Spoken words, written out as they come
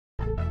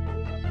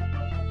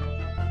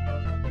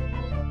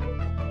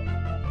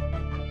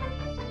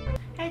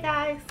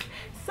guys,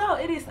 so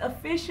it is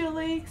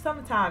officially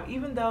summertime,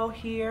 even though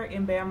here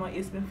in Bama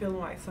it's been feeling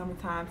like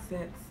summertime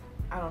since,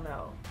 I don't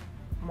know,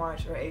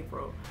 March or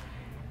April.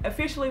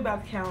 Officially by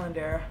the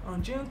calendar,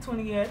 on June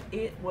 20th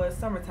it was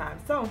summertime.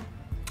 So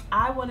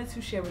I wanted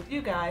to share with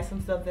you guys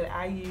some stuff that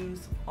I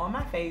use on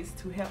my face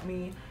to help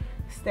me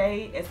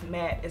stay as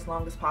matte as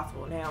long as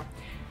possible. Now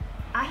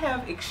I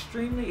have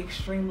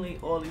extremely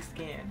oily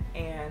skin,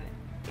 and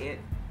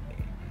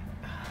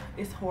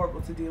it's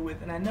horrible to deal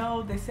with. And I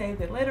know they say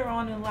that later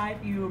on in life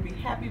you will be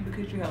happy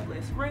because you have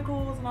less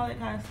wrinkles and all that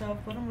kind of stuff,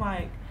 but I'm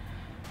like,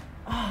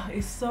 oh,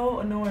 it's so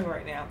annoying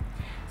right now.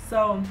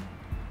 So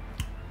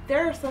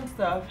there are some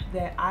stuff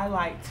that I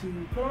like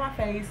to put on my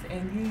face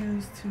and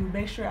use to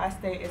make sure I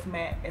stay as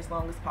matte as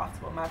long as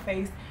possible. My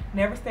face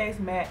never stays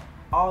matte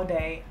all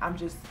day. I'm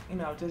just,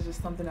 there's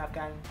just something I've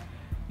gotten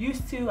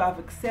used to, I've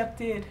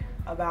accepted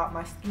about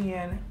my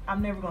skin.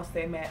 I'm never gonna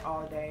stay matte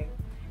all day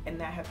and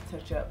not have to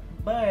touch up.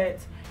 But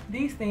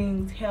these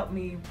things help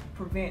me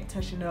prevent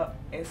touching up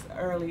as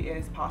early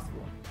as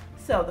possible.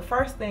 So the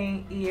first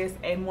thing is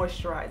a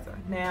moisturizer.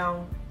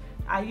 Now,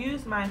 I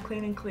use my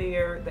Clean and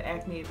Clear, the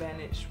Acne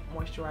Advantage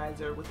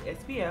moisturizer with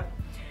SPF.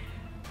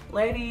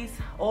 Ladies,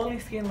 oily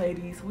skin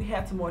ladies, we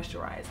have to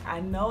moisturize.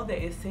 I know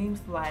that it seems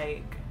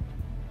like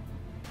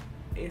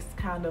it's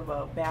kind of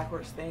a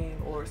backwards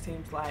thing, or it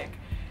seems like,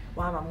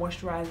 why am I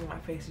moisturizing? My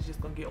face is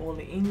just gonna get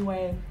oily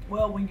anyway.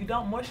 Well, when you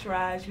don't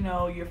moisturize,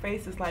 your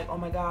face is like, oh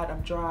my god, I'm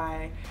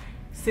dry,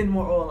 send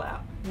more oil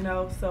out,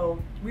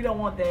 so we don't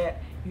want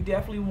that. You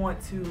definitely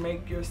want to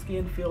make your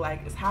skin feel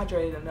like it's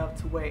hydrated enough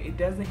to where it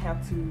doesn't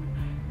have to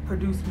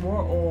produce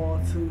more oil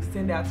to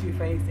send out to your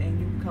face and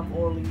you become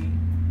oily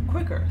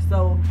quicker.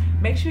 So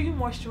make sure you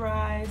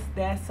moisturize.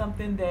 That's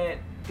something that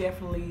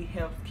definitely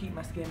helps keep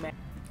my skin matte.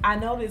 I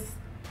notice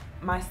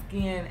my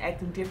skin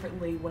acting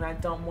differently when I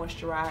don't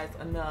moisturize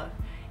enough.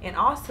 And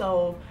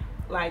also,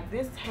 like,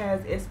 this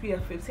has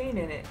SPF 15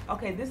 in it.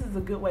 Okay, this is a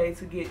good way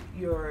to get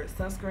your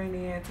sunscreen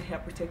in to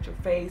help protect your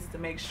face, to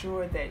make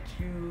sure that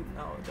you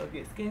don't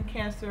get skin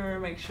cancer,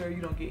 make sure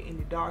you don't get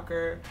any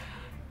darker,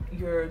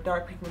 your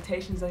dark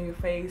pigmentations on your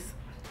face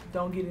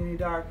don't get any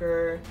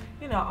darker,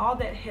 all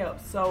that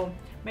helps. So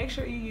make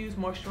sure you use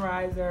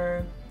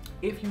moisturizer.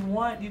 If you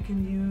want, you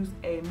can use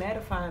a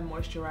mattifying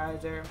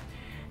moisturizer,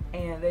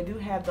 and they do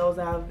have those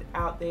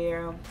out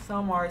there.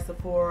 Some are at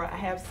Sephora. I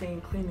have seen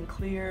Clean and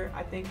Clear,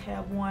 I think,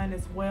 have one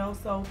as well.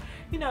 So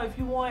if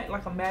you want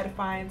like a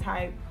mattifying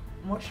type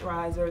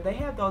moisturizer, they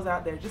have those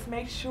out there. Just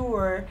make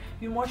sure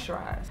you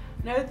moisturize.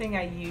 Another thing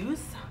I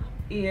use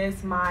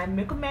is my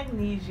Mickle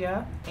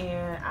Magnesia,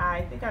 and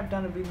I think I've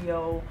done a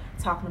video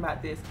talking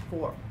about this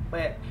before,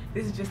 but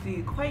this is just the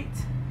Equate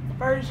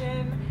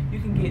version. You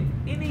can get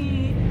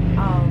any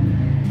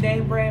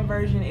name brand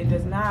version. It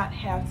does not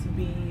have to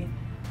be,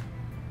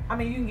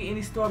 you can get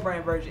any store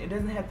brand version. It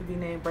doesn't have to be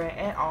name brand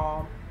at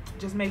all.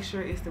 Just make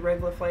sure it's the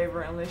regular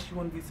flavor, unless you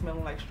want to be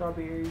smelling like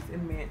strawberries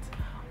and mint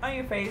on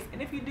your face.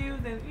 And if you do,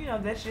 then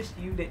that's just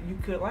you, that you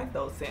could like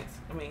those scents.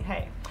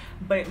 Hey.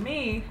 But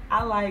me,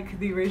 I like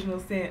the original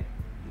scent,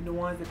 the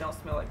ones that don't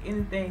smell like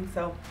anything.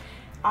 So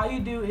all you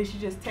do is you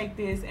just take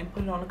this and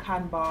put it on a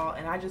cotton ball,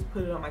 and I just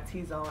put it on my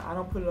T-zone. I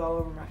don't put it all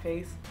over my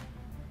face.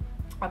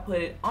 I put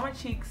it on my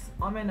cheeks,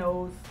 on my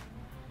nose,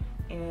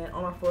 and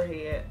on my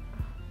forehead,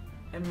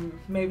 and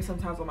maybe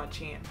sometimes on my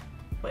chin.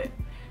 But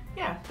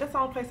yeah, that's the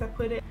only place I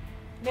put it.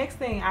 Next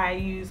thing I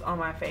use on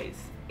my face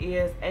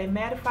is a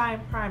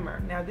mattifying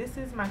primer. Now this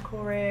is my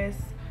Korres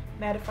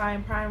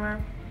mattifying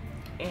primer,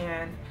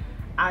 and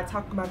I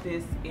talk about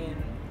this in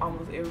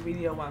almost every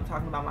video when I'm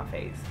talking about my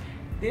face.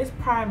 This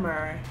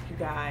primer, you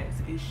guys,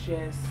 is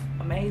just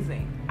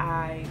amazing.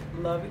 I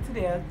love it to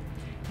death.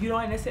 You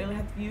don't necessarily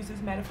have to use this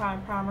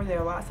mattifying primer. There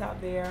are lots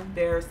out there.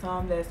 There are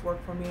some that's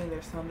worked for me, and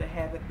there's some that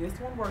haven't. This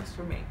one works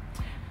for me.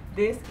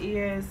 This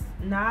is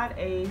not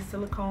a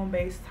silicone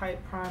based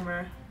type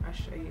primer. I'll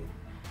show you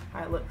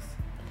how it looks.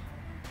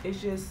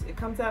 It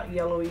comes out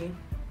yellowy,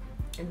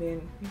 and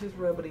then you just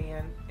rub it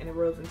in, and it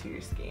rubs into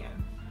your skin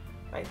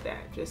like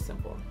that. Just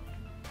simple.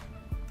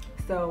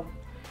 So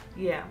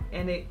yeah,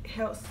 and it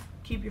helps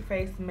keep your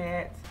face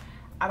matte.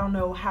 I don't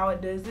know how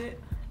it does it.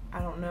 I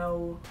don't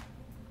know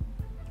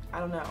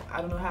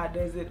how it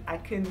does it. I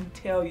couldn't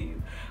tell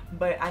you,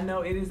 but I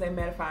know it is a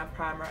mattifying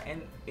primer,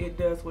 and it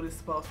does what it's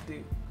supposed to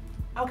do.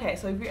 Okay,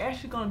 so if you're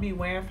actually going to be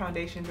wearing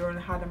foundation during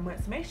the hotter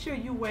months, make sure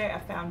you wear a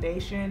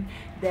foundation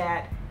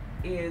that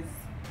is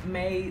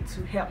made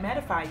to help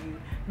mattify you.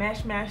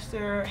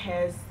 Matchmaster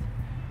has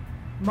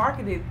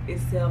marketed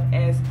itself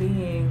as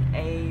being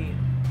a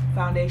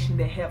foundation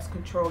that helps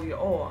control your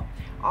oil.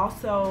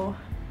 Also,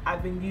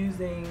 I've been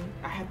using,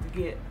 I have to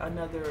get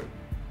another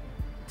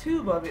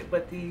tube of it,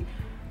 but the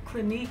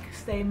Clinique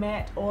Stay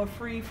Matte Oil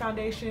Free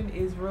foundation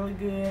is really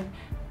good.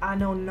 I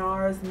know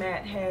NARS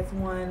Matte has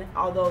one,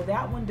 although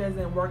that one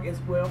doesn't work as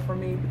well for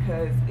me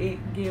because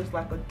it gives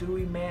like a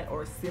dewy matte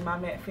or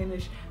semi-matte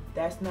finish.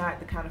 That's not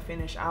the kind of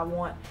finish I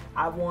want.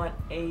 I want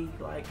a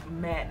like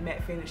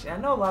matte finish. And I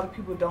know a lot of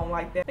people don't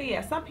like that. But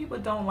yeah, some people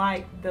don't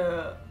like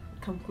the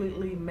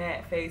completely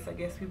matte face. I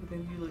guess people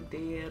think you look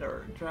dead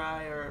or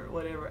dry or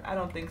whatever. I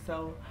don't think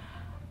so.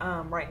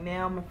 Right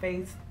now my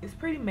face is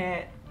pretty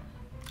matte.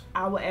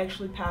 I would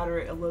actually powder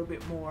it a little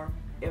bit more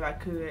if I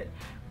could,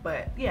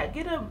 but yeah,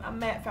 get a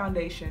matte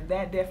foundation.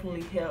 That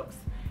definitely helps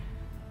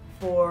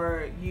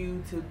for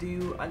you to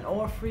do an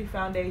oil-free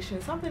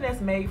foundation, something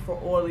that's made for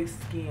oily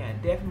skin.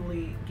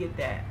 Definitely get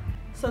that.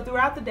 So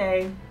throughout the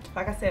day,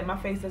 like I said, my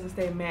face doesn't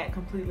stay matte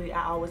completely.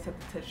 I always have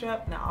to touch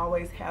up, and I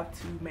always have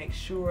to make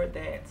sure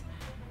that,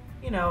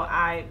 you know,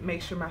 I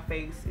make sure my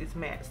face is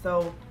matte.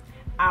 So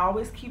I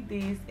always keep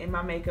these in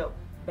my makeup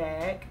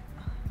bag.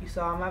 You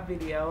saw in my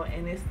video,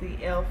 and it's the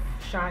e.l.f.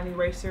 Shine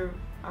Eraser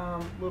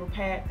little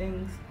pad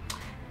things,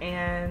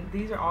 and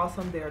these are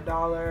awesome. They're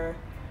 $1.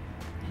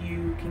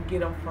 You can get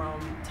them from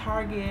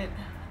Target.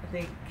 I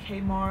think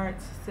Kmart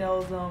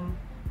sells them.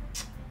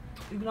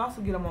 You can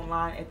also get them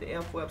online at the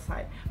e.l.f.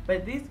 website,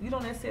 but these, you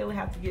don't necessarily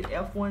have to get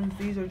e.l.f. ones.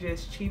 These are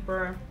just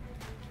cheaper,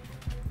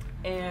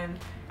 and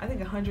I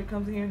think 100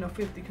 comes in here, no,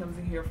 50 comes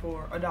in here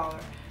for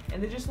 $1,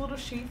 and they're just little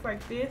sheets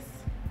like this,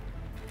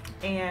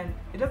 and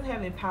it doesn't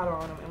have any powder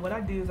on them. And what I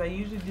do is I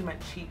usually do my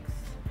cheeks,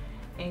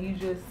 and you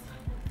just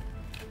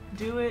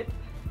do it,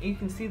 and you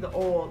can see the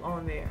oil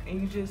on there,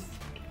 and you just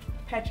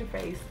pat your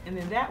face, and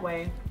then that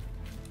way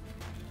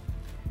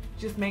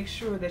just make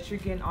sure that you're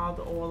getting all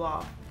the oil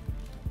off.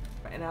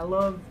 And I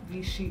love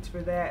these sheets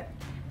for that.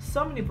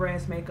 So many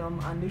brands make them.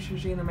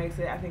 Neutrogena makes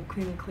it. I think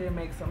Clean and Clear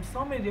makes them.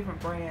 So many different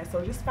brands.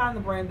 So just find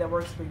the brand that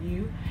works for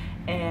you.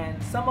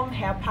 And some of them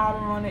have powder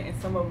on it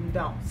and some of them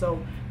don't.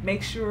 So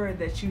make sure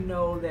that you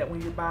know that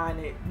when you're buying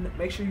it,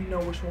 make sure you know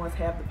which ones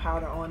have the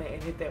powder on it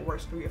and if that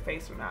works for your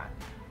face or not.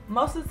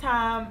 Most of the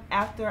time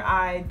after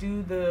I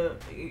do the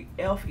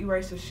e.l.f.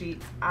 eraser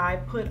sheets, I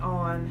put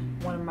on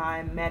one of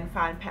my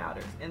mattifying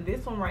powders. And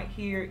this one right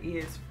here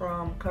is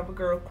from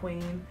CoverGirl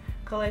Queen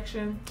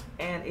collection,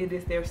 and it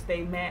is their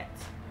Stay Matte,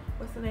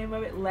 what's the name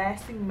of it,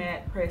 Lasting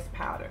Matte Pressed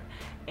Powder.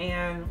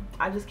 And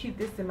I just keep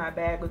this in my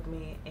bag with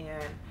me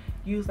and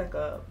use like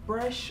a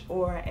brush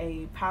or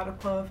a powder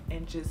puff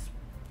and just,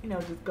 you know,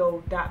 just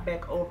go dot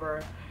back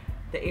over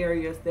the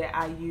areas that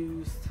I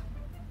used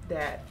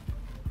that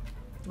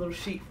little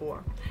sheet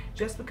for,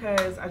 just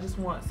because I just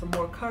want some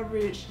more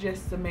coverage,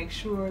 just to make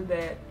sure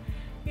that,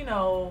 you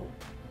know,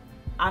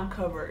 I'm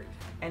covered,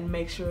 and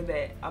make sure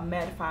that a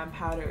mattifying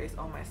powder is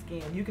on my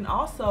skin. You can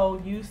also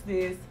use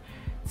this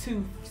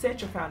to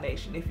set your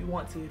foundation if you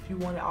want to. If you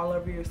want it all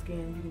over your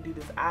skin, you can do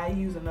this. I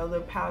use another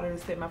powder to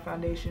set my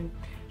foundation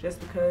just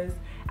because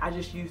I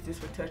just use this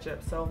for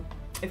touch-up. So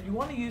if you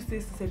want to use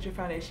this to set your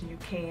foundation, you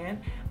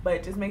can,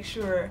 but just make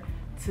sure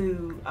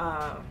to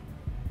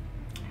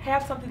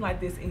have something like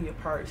this in your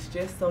purse,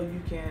 just so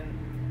you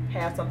can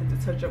have something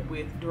to touch up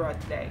with throughout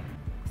the day.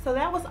 So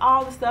that was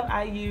all the stuff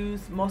I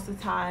use most of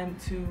the time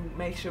to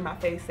make sure my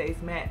face stays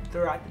matte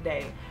throughout the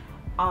day.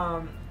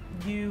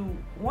 You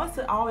want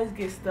to always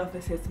get stuff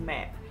that says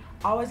matte.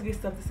 Always get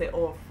stuff that says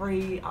oil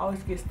free.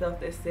 Always get stuff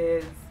that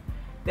says,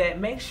 that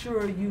make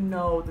sure you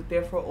know that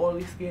they're for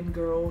oily skin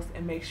girls,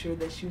 and make sure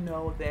that you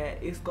know that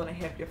it's going to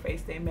help your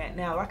face stay matte.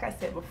 Now, like I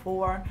said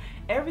before,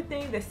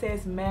 everything that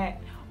says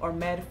matte or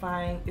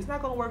mattifying is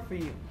not going to work for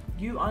you.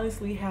 You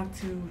honestly have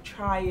to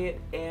try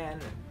it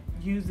and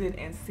use it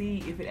and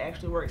see if it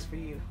actually works for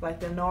you. Like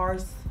the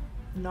NARS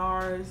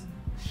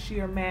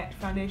Sheer Matte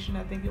Foundation,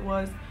 I think it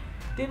was,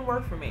 didn't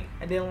work for me.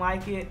 I didn't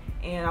like it,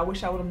 and I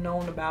wish I would have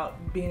known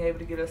about being able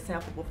to get a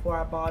sample before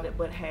I bought it,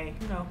 but hey,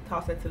 you know,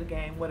 toss that to the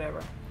game,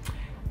 whatever.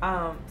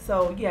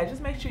 So yeah,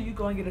 just make sure you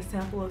go and get a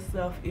sample of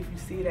stuff if you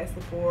see it at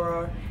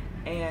Sephora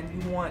and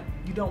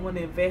you don't want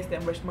to invest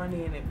that much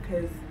money in it,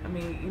 because I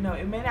mean, you know,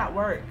 it may not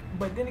work,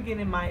 but then again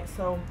it might.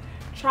 So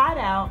try it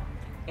out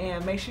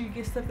and make sure you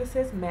get stuff that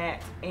says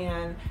matte,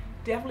 and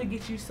definitely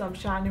get you some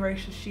Shine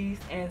Eraser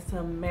sheets and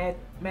some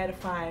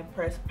mattifying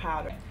pressed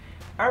powder.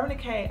 Urban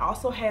Decay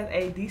also has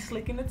a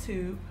de-slick in the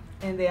tube,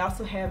 and they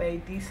also have a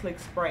de-slick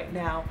spray.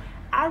 Now,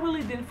 I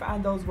really didn't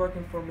find those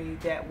working for me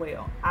that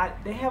well.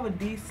 They have a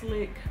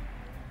de-slick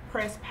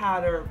pressed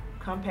powder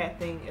compact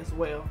thing as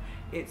well.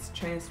 It's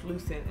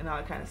translucent and all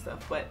that kind of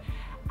stuff, but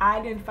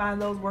I didn't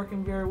find those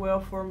working very well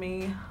for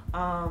me.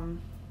 I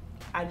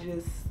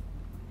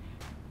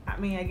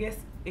mean, I guess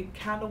it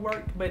kind of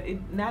worked, but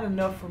not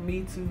enough for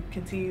me to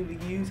continue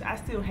to use. I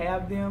still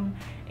have them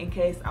in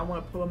case I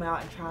want to pull them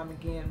out and try them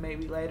again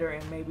maybe later,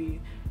 and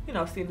maybe, you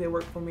know, see if they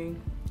work for me.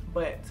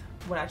 But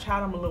when I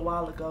tried them a little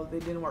while ago, they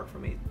didn't work for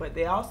me. But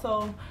they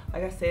also,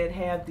 like I said,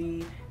 have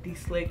the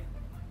de-slick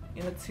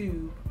in a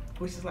tube,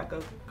 which is like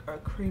a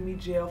creamy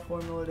gel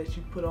formula that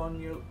you put on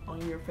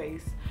your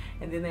face.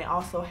 And then they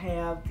also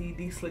have the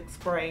de-slick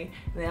spray,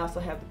 and they also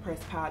have the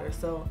pressed powder.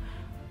 So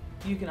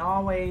you can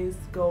always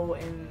go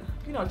and,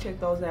 you know, check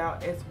those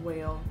out as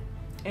well.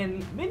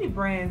 And many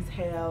brands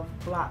have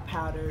block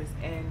powders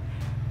and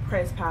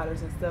pressed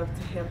powders and stuff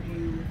to help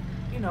you,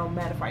 you know,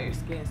 mattify your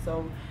skin.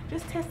 So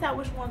just test out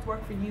which ones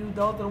work for you.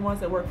 Those are the ones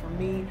that work for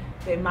me.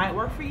 They might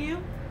work for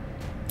you.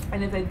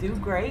 And if they do,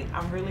 great.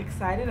 I'm really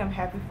excited. I'm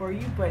happy for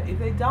you. But if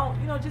they don't,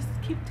 you know, just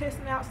keep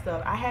testing out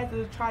stuff. I had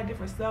to try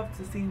different stuff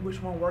to see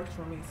which one works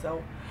for me.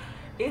 So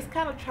it's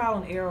kind of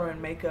trial and error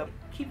in makeup.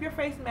 Keep your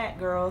face matte,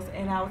 girls,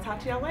 and I will talk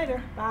to y'all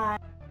later. Bye.